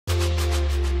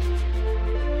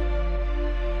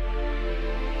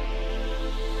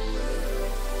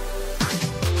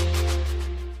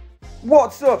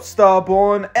What's up,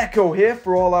 Starborn? Echo here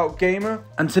for All Out Gamer,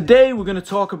 and today we're going to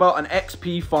talk about an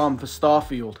XP farm for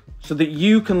Starfield, so that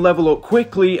you can level up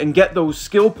quickly and get those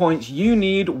skill points you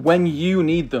need when you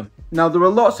need them. Now, there are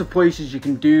lots of places you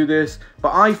can do this,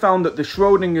 but I found that the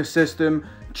Schrodinger system,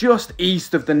 just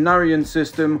east of the Narian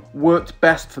system, worked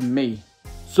best for me.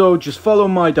 So just follow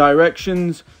my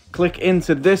directions, click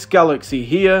into this galaxy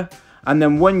here, and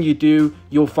then when you do,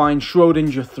 you'll find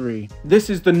Schrodinger 3. This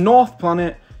is the north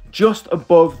planet, just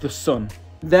above the sun.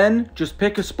 Then just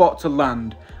pick a spot to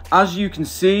land. As you can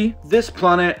see, this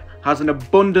planet has an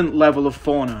abundant level of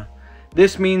fauna.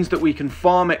 This means that we can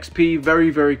farm XP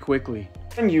very quickly.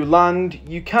 When you land,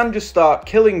 you can just start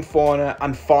killing fauna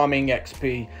and farming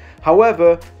XP.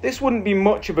 However, this wouldn't be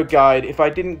much of a guide if I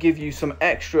didn't give you some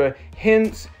extra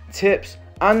hints, tips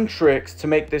and tricks to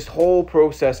make this whole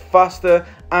process faster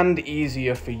and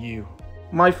easier for you.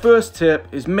 My first tip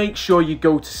is make sure you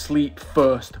go to sleep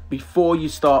first before you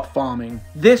start farming.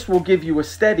 This will give you a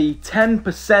steady 10%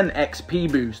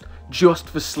 XP boost just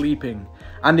for sleeping.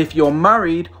 And if you're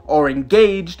married or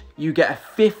engaged, you get a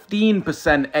 15%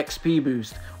 XP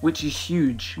boost, which is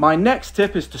huge. My next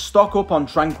tip is to stock up on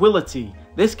Tranquility.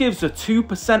 This gives a 2%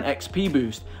 XP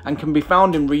boost and can be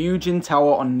found in Ryujin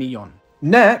Tower on Neon.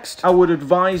 Next, I would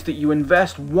advise that you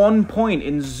invest 1 point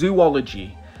in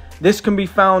Zoology. This can be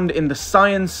found in the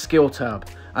Science skill tab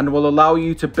and will allow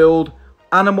you to build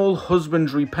animal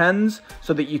husbandry pens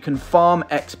so that you can farm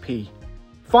XP.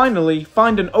 Finally,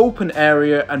 find an open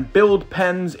area and build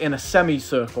pens in a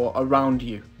semicircle around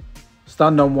you.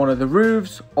 Stand on one of the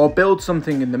roofs or build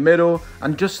something in the middle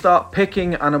and just start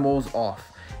picking animals off.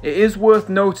 It is worth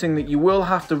noting that you will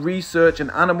have to research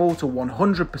an animal to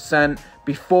 100%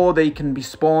 before they can be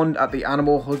spawned at the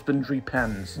animal husbandry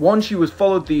pens. Once you have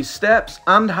followed these steps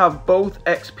and have both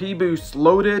XP boosts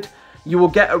loaded, you will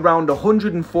get around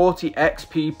 140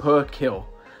 XP per kill.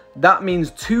 That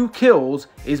means 2 kills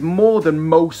is more than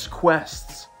most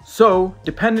quests. So,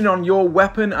 depending on your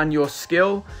weapon and your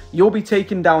skill, you'll be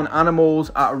taking down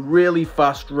animals at a really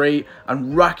fast rate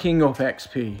and racking up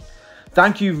XP.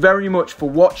 Thank you very much for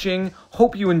watching.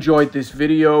 Hope you enjoyed this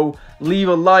video. Leave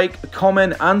a like, a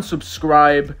comment and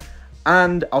subscribe.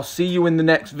 And I'll see you in the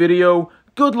next video.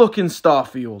 Good luck in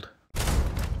Starfield.